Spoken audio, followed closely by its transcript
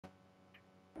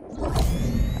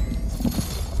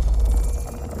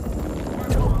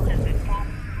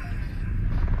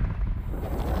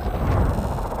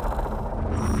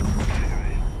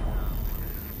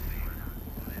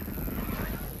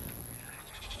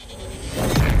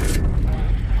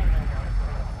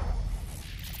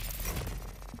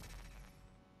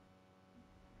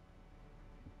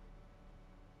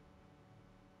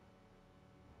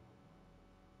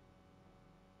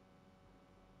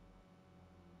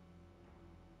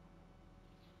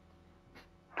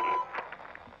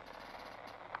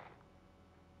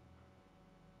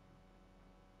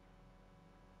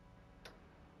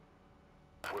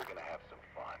We're gonna have some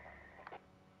fun.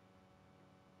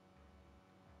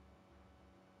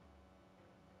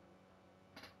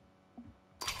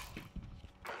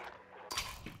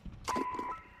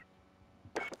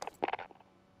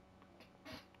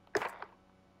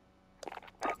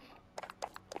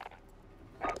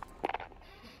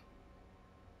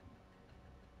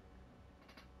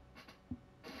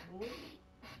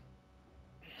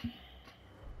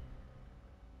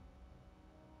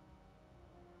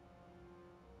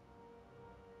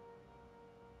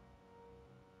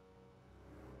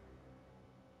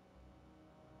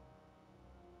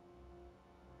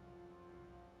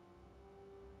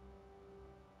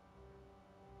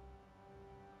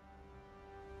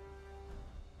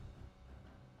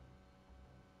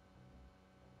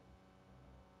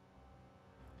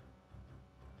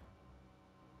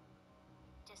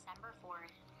 December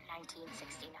 4th,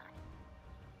 1969.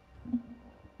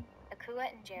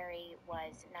 Akua and Jerry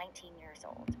was 19 years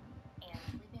old and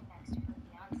living next to her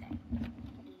fiance,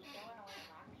 the Illinois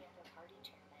Black Panther Party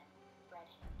chairman, Fred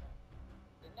Hampton.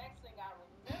 The next thing I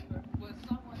remember was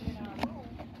someone in our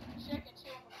room shaking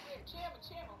Chairman Fred.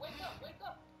 Chairman, wake up.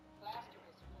 Plaster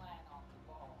was flying off the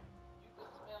wall. You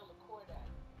could smell the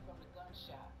cordite from the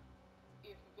gunshot.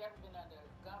 If you've ever been under a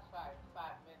gunfire,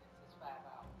 5 minutes is 5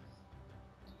 hours.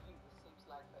 To you, it seems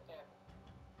like forever.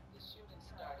 The shooting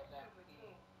started back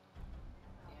here.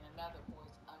 And another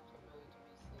voice unfamiliar to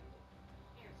me said,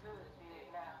 "You're good as dead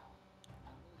now."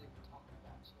 I knew they were talking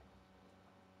about you.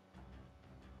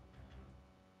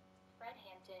 Fred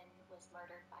Hampton was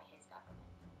murdered by his government.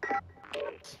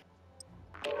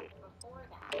 Before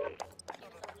that, he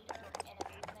was a leader in a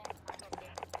movement targeting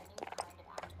a new kind of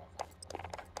activism.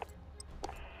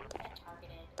 A movement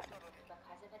targeted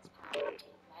because of its power to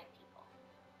unite people.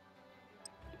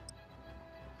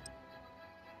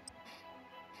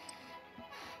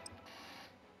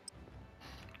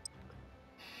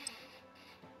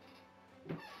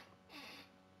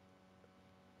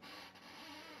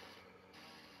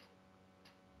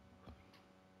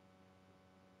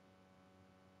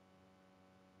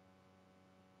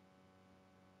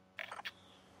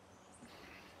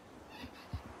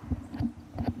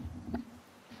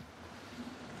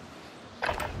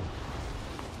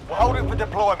 We're holding for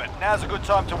deployment. Now's a good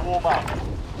time to warm up.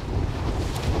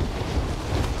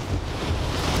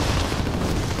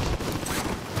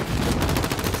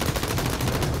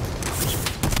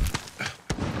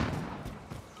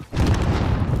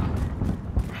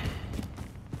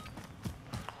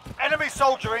 Enemy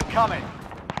soldier incoming.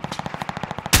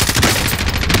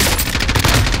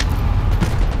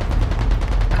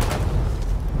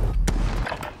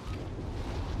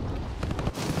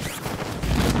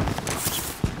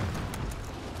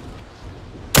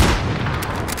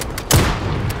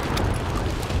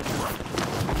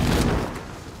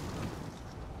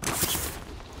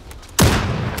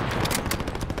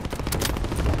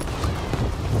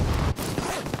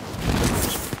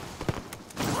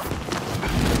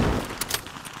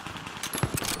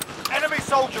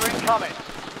 Soldier incoming.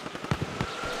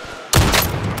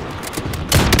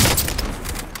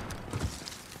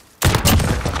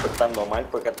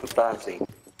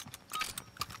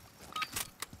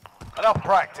 Enough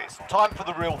practice. Time for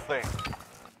the real thing.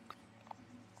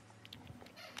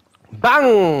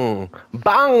 Bang!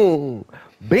 Bang!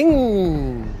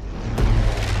 Bing!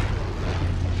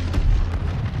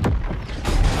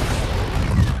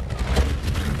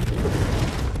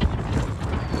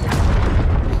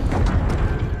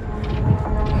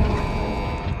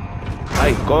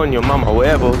 Ay, coño, mama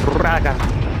huevo, raga.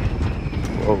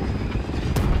 Whoa.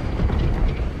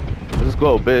 Let's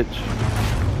go, bitch.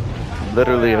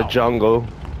 Literally a jungle.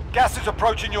 Gas is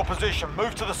approaching your position.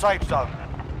 Move to the safe zone.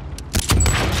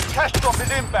 Cash drop is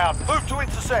inbound. Move to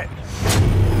intercept.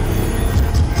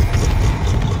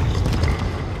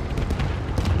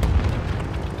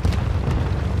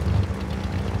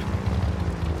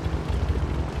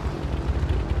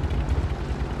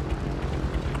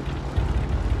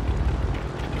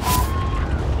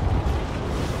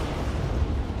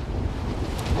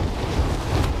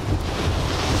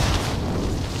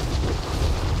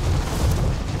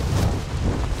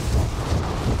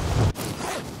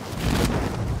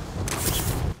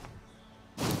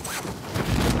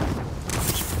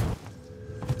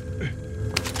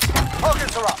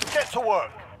 Targets are up. Get to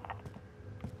work.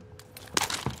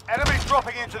 Enemies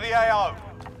dropping into the AO.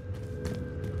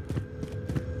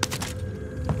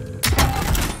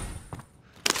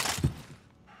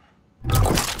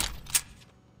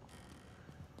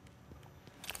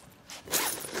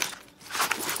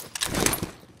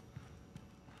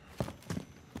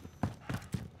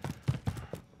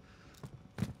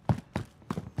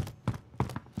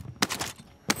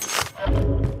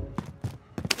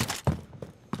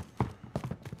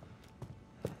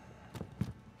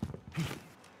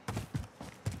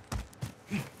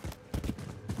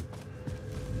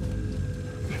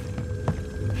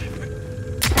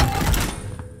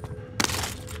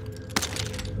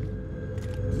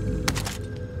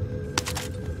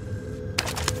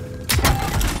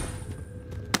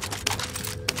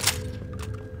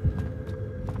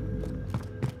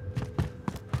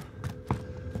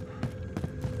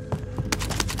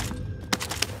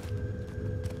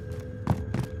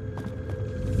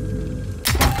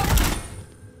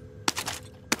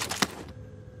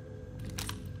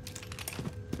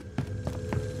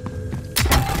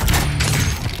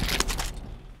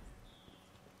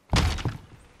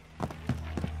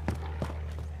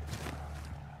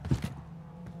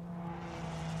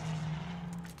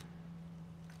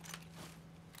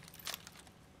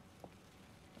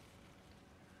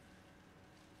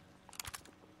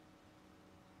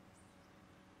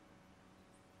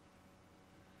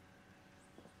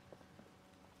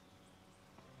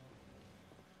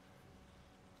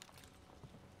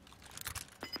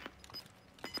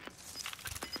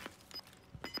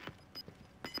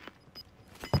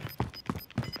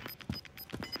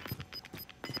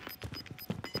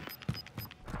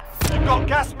 got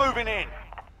gas moving in.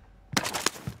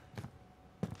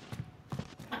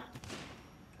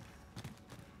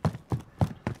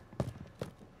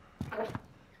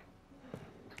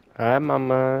 Hi,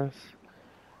 mamas.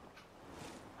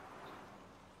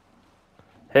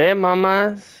 Hey,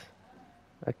 mamas.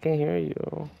 I can't hear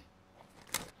you.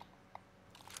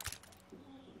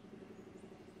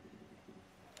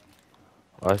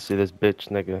 Oh, I see this bitch,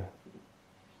 nigga.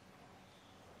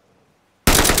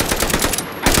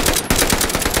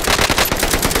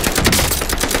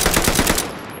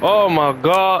 Oh my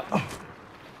god.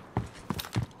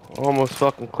 Almost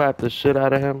fucking clapped the shit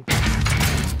out of him.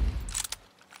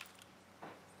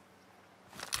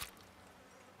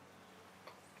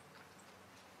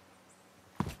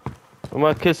 Where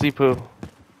my kissy poo?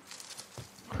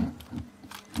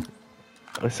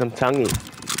 With some tonguey.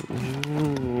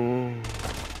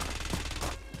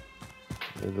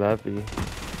 Lovely.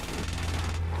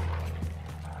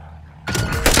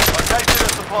 Located a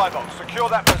supply box. Secure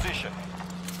that position.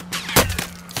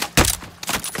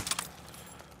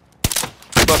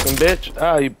 Fucking bitch.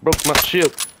 Ah, you broke my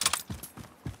ship.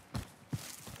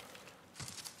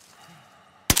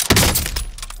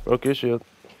 Broke your shield.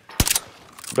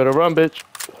 Better run, bitch.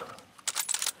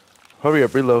 Hurry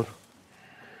up, reload.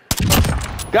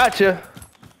 Gotcha.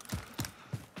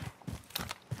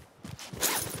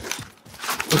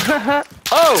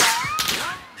 Oh!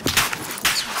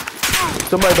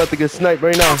 Somebody about to get sniped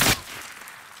right now.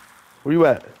 Where you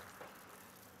at?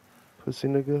 Pussy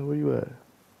nigga, where you at?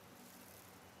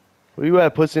 Where you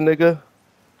at, pussy nigga?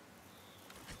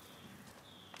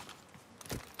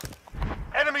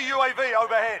 Enemy UAV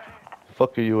overhead.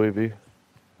 Fuck your UAV.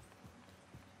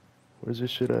 Where's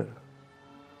this shit at?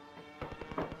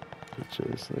 Get you,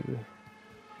 this nigga.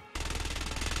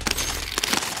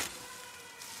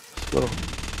 Let's go.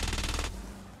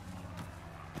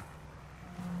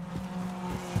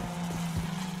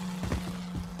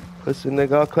 Pussy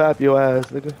nigga, I'll clap your ass,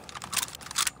 nigga.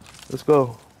 Let's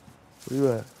go. Where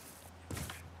you at?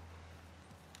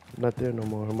 I'm not there no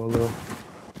more. I'm a little.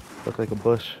 Look like a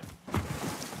bush.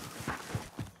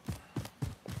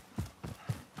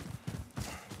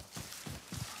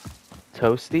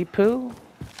 Toasty poo?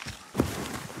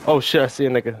 Oh shit, I see a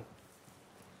nigga.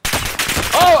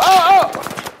 Oh!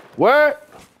 Word?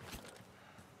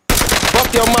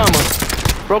 Fuck your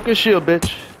mama. Broke your shield,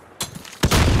 bitch.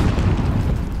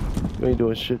 You ain't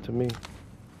doing shit to me.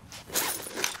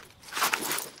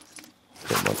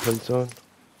 Put my plates on.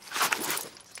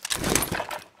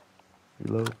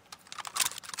 Reload.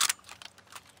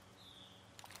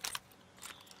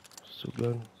 Still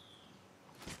gun.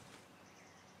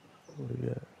 Where you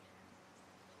at?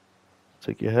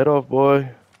 Take your head off, boy.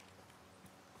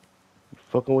 You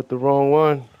fucking with the wrong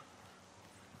one.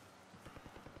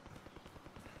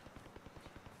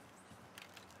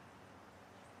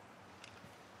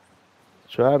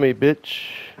 Try me, bitch.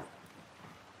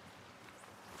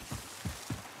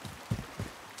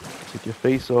 Take your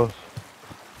face off.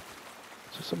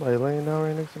 Is there somebody laying down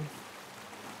right next to me?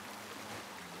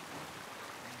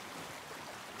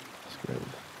 Scared.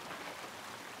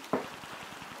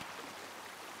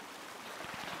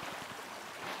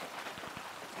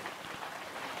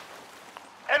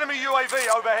 Enemy UAV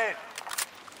overhead.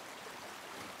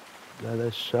 Guy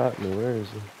that shot me, where is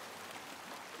he?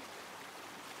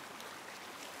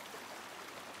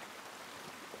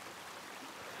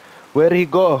 Where'd he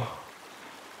go?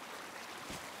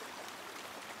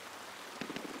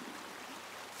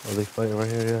 Oh, they fighting right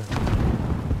here, yeah.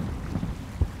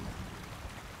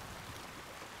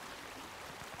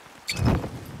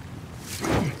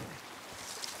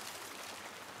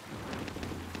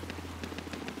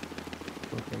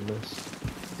 Fucking missed.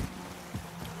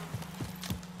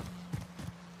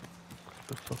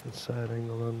 The fucking side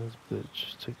angle on this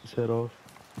bitch. Take his head off.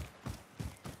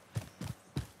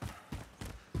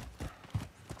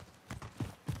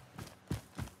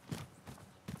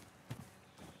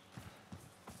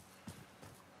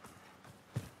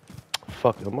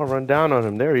 Fuck it, I'm gonna run down on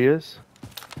him. There he is.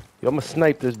 Yo, I'm gonna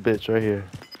snipe this bitch right here.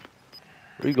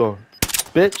 Where you going?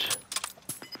 Bitch!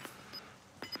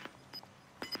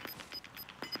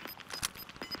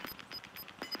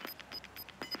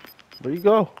 Where you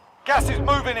go? Gas is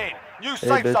moving in. New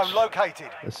safe bitch. zone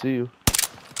located. I see you.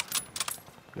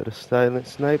 Got a silent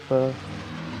sniper.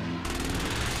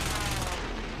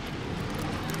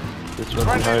 Bitch run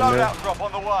Friendly behind there. loadout drop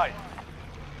on the way.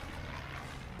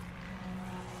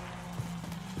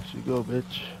 There you go,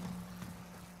 bitch.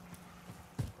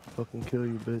 Fucking kill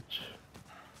you, bitch.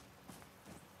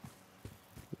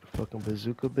 Fucking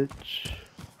bazooka, bitch.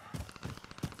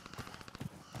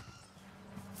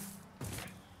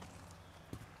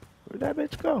 Where that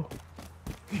bitch go?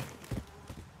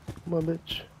 Come on,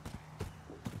 bitch.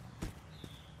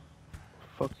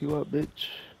 Fuck you up, bitch.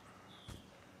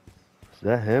 Is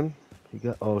that him? He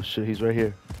got. Oh shit, he's right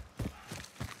here.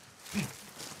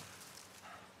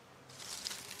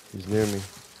 He's near me.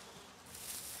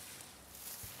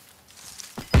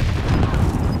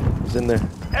 He's in there.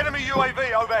 Enemy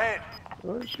UAV overhead.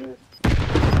 Oh shit.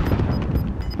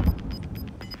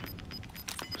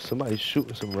 Somebody's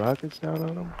shooting some rockets down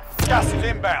on him. Gas is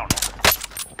inbound.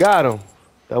 Got him.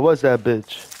 That was that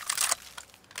bitch.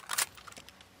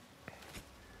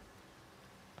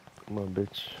 Come on,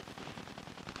 bitch.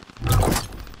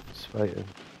 He's fighting.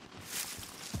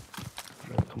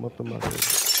 Come up in my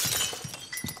face.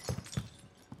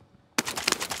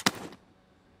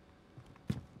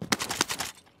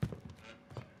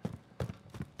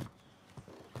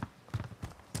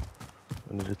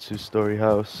 Under the 2-story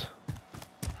house.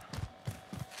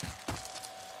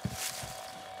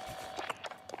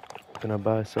 Can I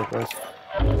buy something else?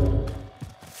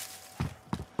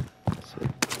 That's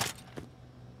it.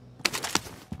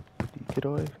 Get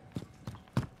away.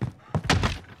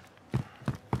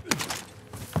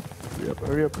 Hurry up,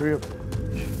 hurry up, hurry up.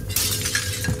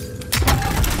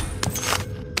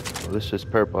 Oh, this is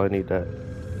purple. I need that.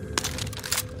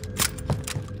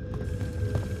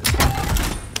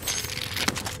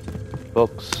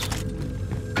 Box.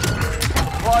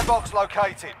 Supply box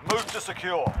located. Move to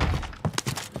secure.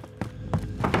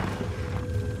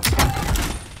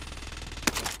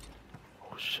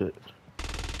 Oh shit.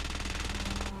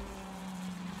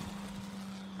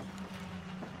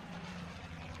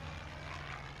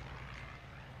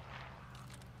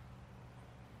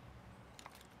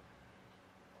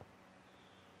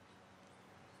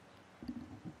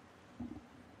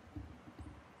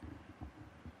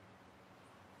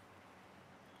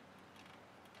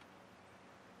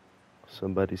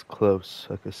 Somebody's close.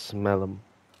 I can smell him.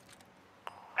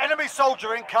 Enemy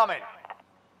soldier incoming.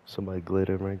 Somebody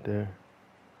glittering right there.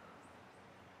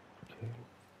 Okay.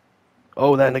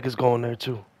 Oh, that nigga's going there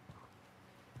too.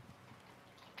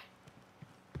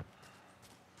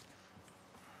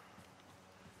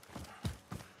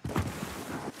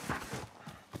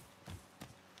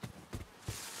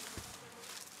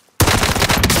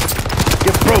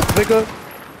 Get broke, nigga.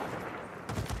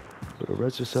 Better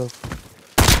rest yourself.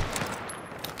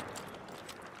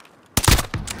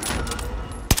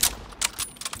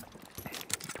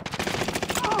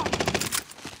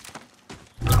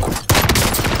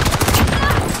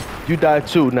 You died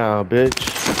too now, bitch.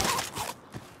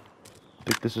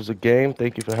 Think this is a game?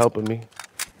 Thank you for helping me.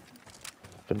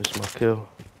 Finish my kill.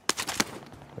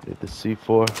 I did the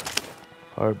C4.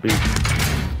 Heartbeat.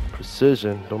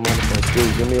 Precision. Don't mind if I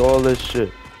do. Give me all this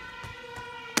shit.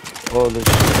 All this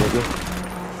shit, nigga.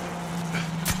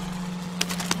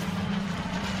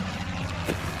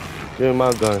 Give me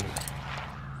my gun.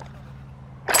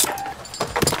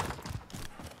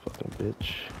 Fucking bitch.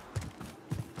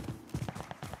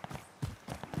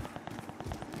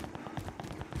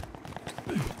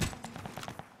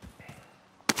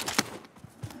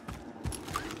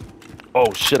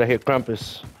 Oh shit, I hit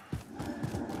Krampus.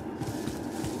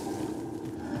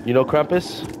 You know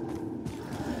Krampus?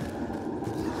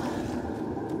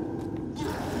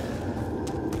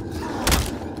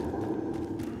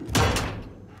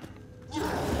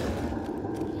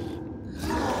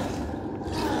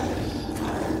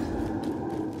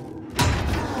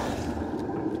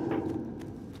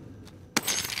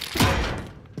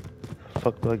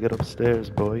 Fuck do I get upstairs,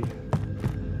 boy?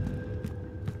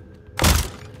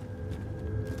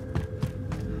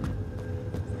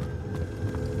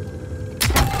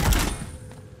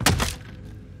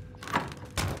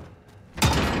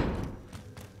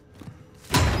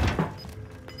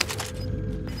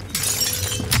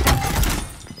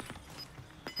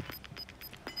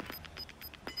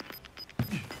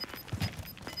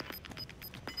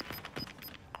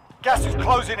 Gas is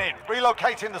closing in.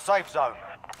 Relocating the safe zone.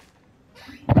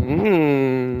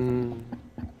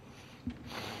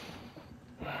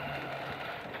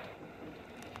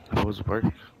 How was work?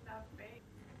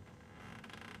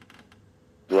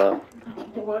 Well.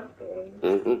 What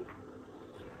day?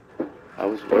 How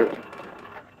was work?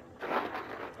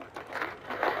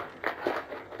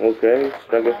 Okay,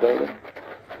 sugar soda.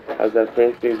 How's that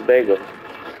French cheese bagel?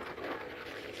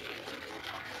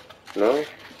 No?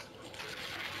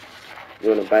 You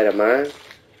wanna bite of mine?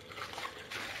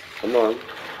 Come on.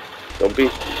 Don't be.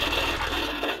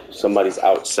 Somebody's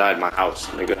outside my house,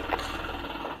 nigga.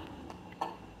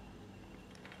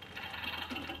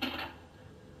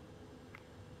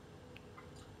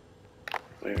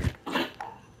 Where? I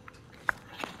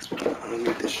don't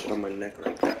need this shit on my neck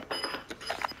like that.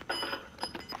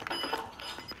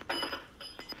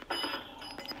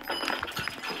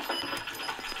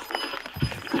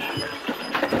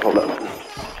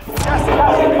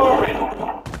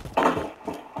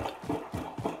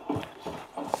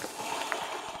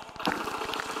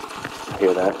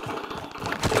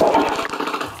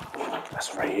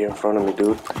 front of me,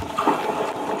 dude.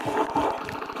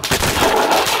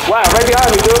 Wow, right behind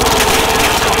me, dude.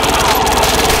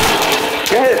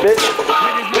 Get hit, bitch.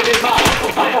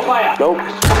 Nope.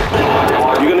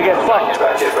 You're gonna get fucked.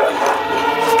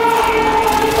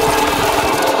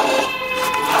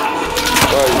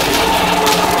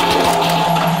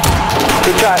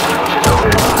 Good try.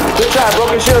 Good try,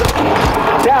 broken shield.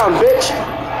 Down, bitch.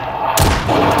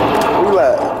 Where you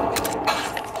at?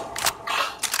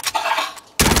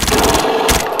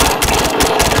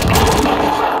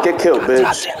 Get killed,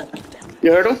 bitch.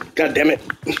 You heard him? God damn it.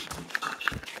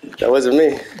 That wasn't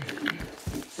me.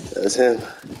 That was him.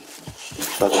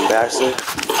 Fucking bastard.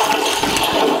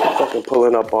 Fucking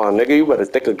pulling up on, nigga. You better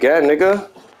think again, nigga.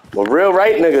 A real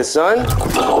right nigga, son.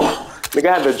 Nigga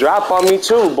had the drop on me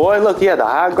too, boy. Look, he had the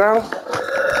high ground.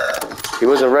 He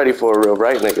wasn't ready for a real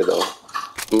right nigga, though.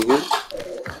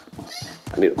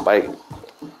 I need a bite.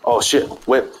 Oh, shit.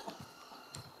 Whip.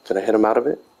 Can I hit him out of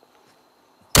it?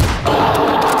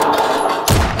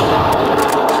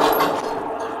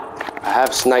 I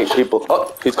have sniped people.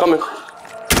 Oh, he's coming.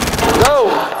 Go!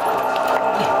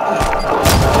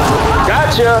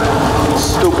 Gotcha!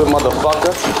 Stupid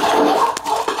motherfucker.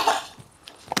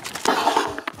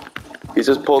 He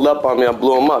just pulled up on me. I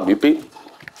blew him up. You peep?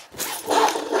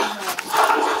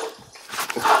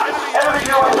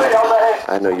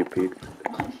 I know you peep.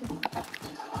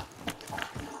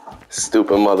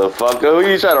 Stupid motherfucker. Who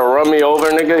you trying to run me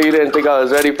over, nigga? You didn't think I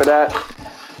was ready for that?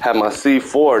 Had my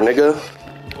C4, nigga.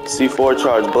 C4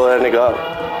 charge. Blow that nigga up.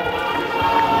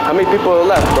 How many people are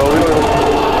left, bro?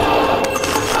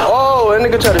 Oh, that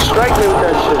nigga tried to strike me with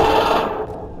that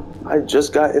shit. I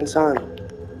just got in time.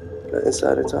 Got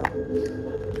inside in time.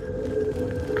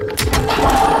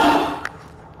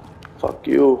 Fuck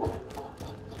you.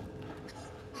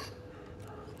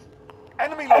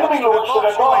 Enemy launched an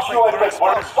advanced UAV.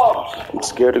 We're exposed. I'm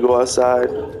scared to go outside.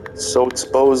 It's so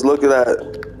exposed. Look at that.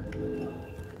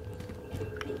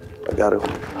 I got him.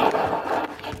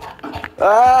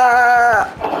 Ah!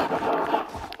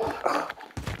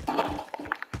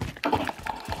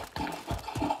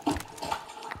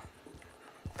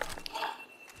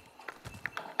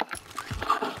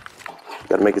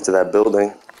 Gotta make it to that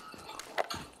building.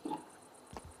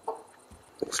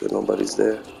 Make sure nobody's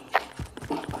there.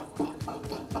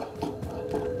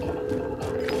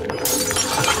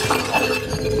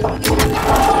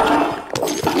 Oh,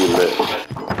 he lit.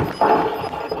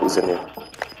 Who's in here?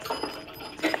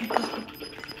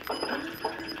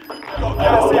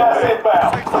 Gas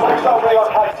inbound. Safe zone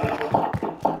relocated.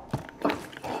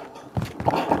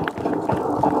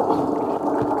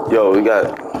 Yo, we got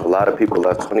a lot of people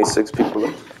left. 26 people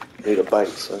left. Need a bite,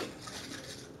 son.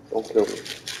 Don't kill me.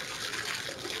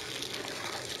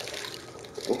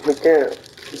 I can't.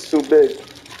 It's too big.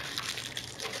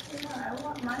 Yeah, I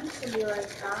want mine to be like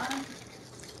that.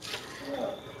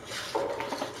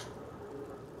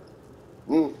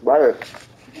 Right.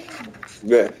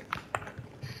 Good.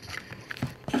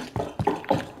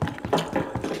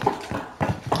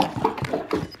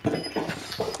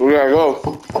 We gotta go.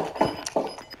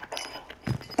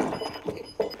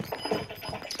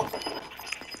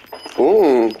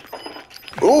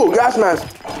 Ooh, gas mask.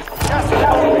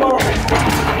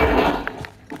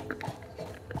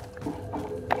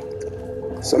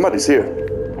 Somebody's here.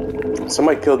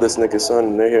 Somebody killed this nigga's son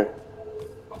and they're here.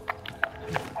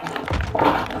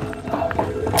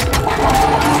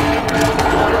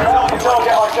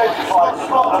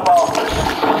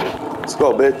 Let's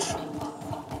go, bitch.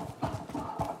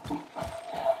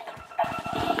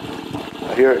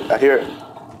 I hear it. I hear it.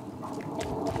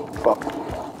 Fuck.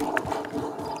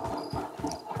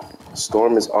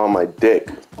 Storm is on my dick.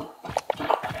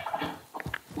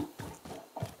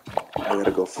 I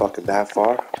gotta go fucking that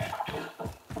far.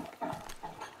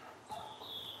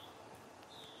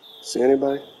 See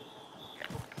anybody?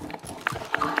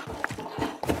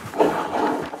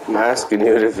 I'm asking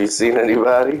you if you've seen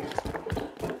anybody.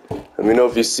 Let me know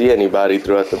if you see anybody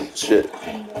throughout the shit.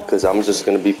 Because I'm just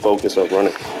gonna be focused on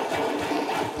running.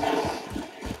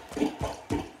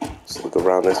 Let's look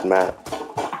around this map.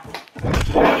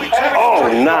 Oh,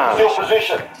 nah.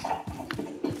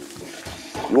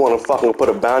 You wanna fucking put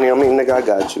a bounty on me, nigga? I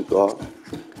got you, dog.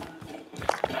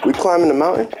 We climbing the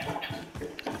mountain?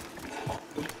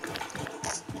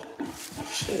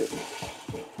 Shit.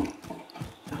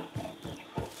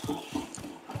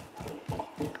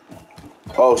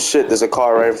 Oh shit, there's a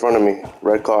car right in front of me.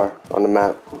 Red car on the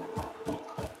map.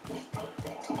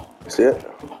 See it?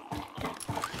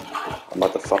 I'm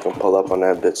about to fucking pull up on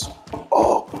that bitch.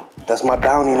 Oh, that's my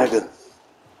bounty, nigga.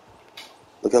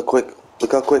 Look how quick.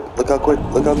 Look how quick. Look how quick.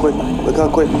 Look how quick. Look how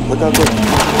quick. Look how quick.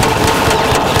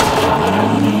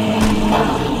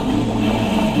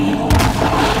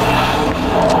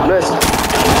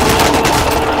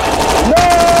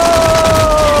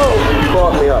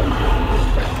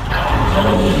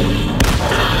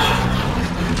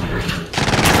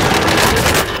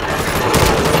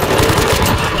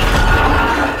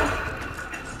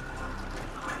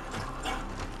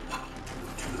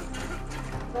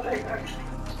 Welcome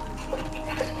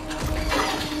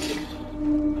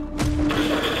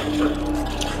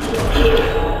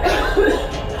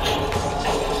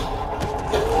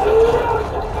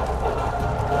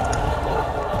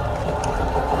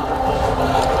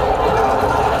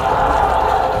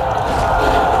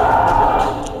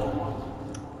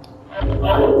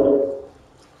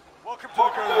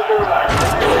to the Gulag.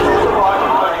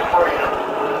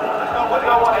 There's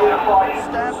no one here to fight.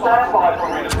 Stand by for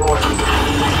redeployment.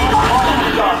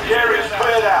 The area's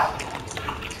cleared out.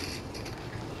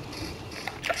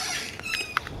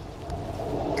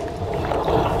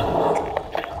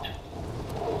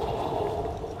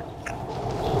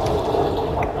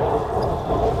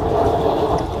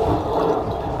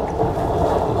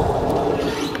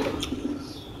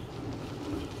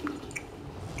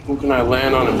 Who can I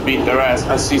land on and beat their ass?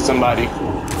 I see somebody.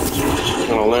 I'm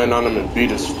gonna land on them and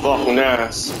beat his fucking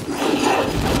ass.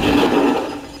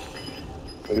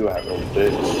 You have no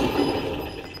bitch.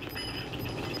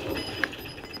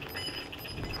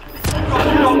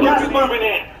 Gas moving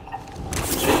in.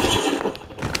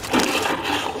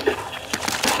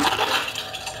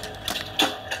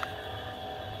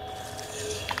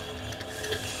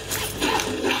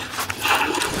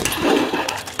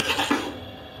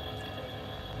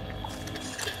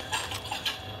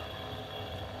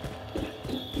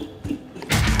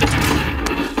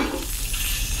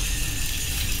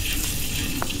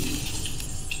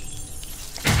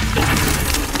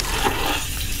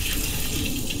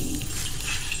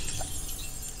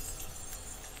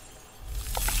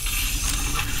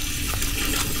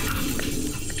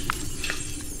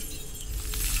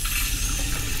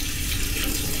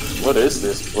 What is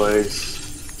this place?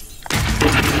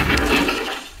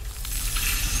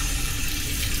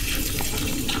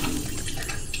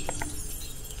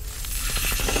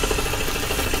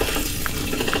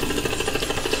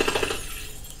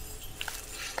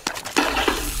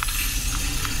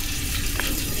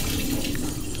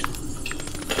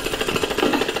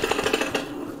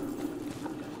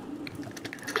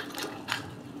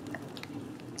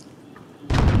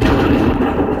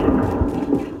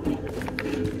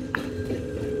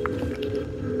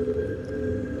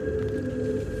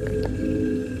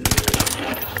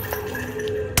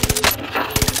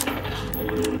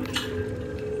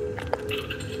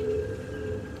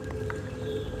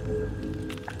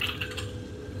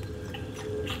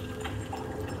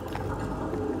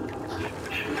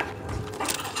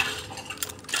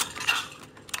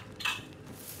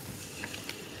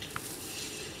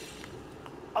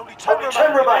 Only 10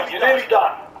 remain. You're nearly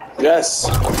done. Yes.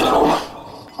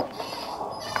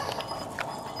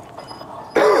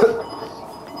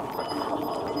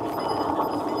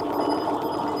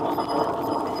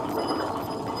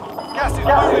 Gas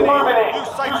is moving in. New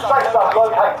safe zone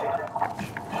located.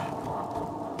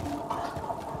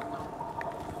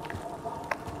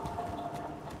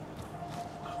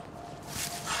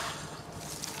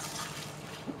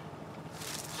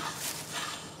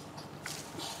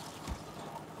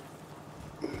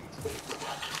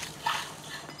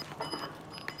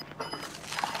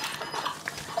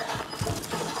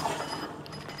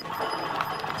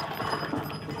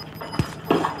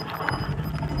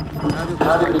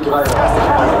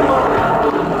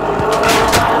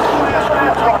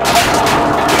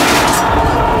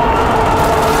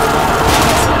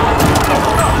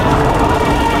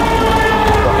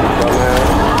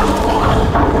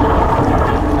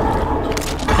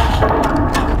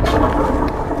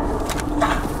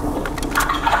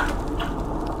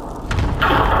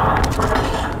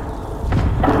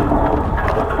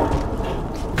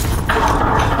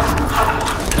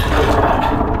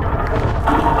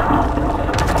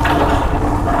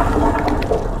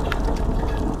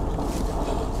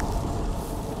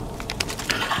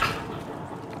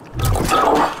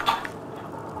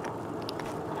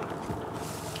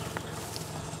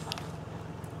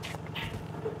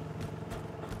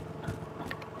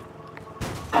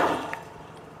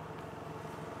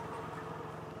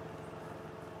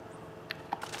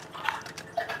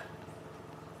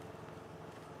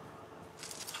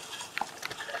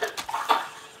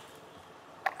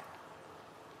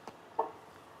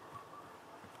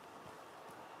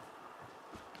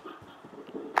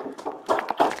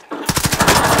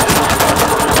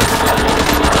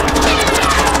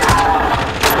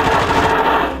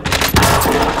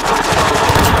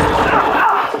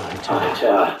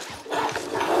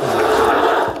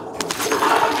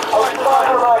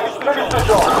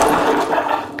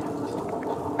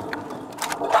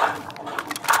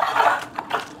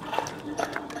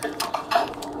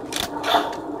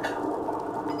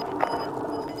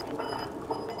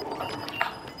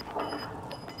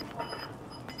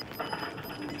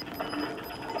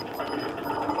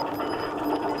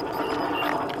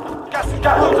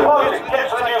 Gas is closing. Get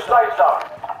to the new safe zone.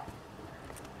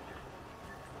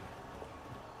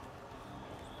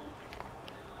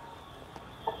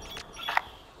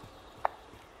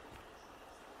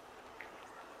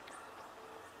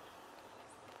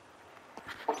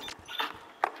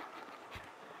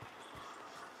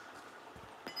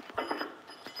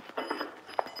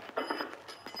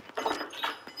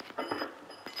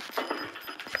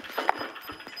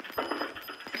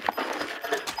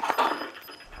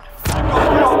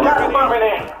 Gas moving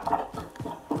in.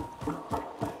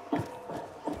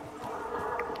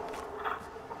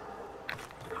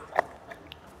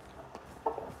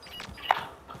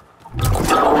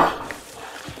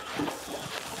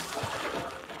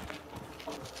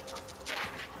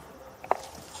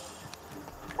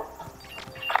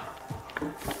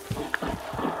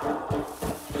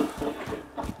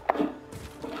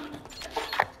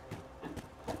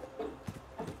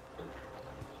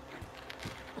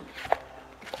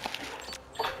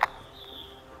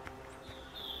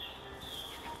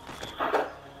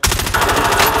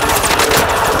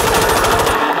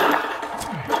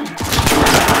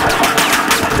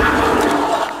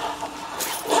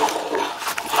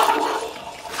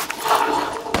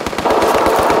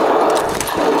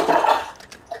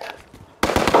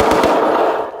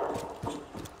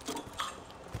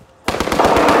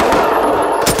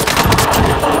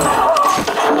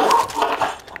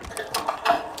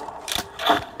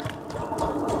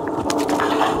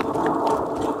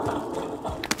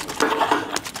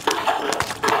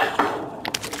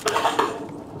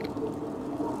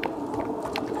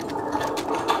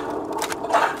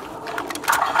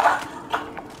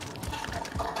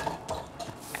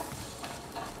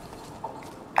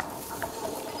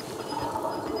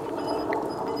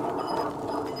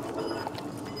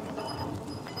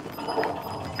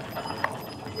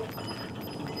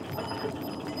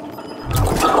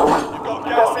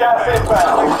 Gas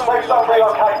inbound. Safe zone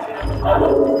relocated.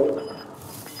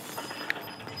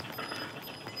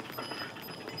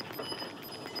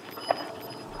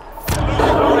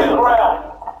 Losing ground.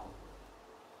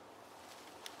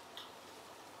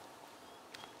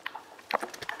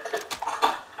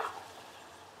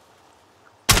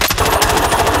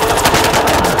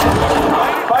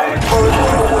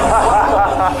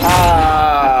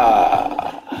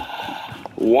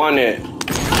 Won it.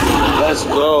 Let's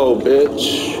go,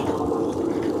 bitch.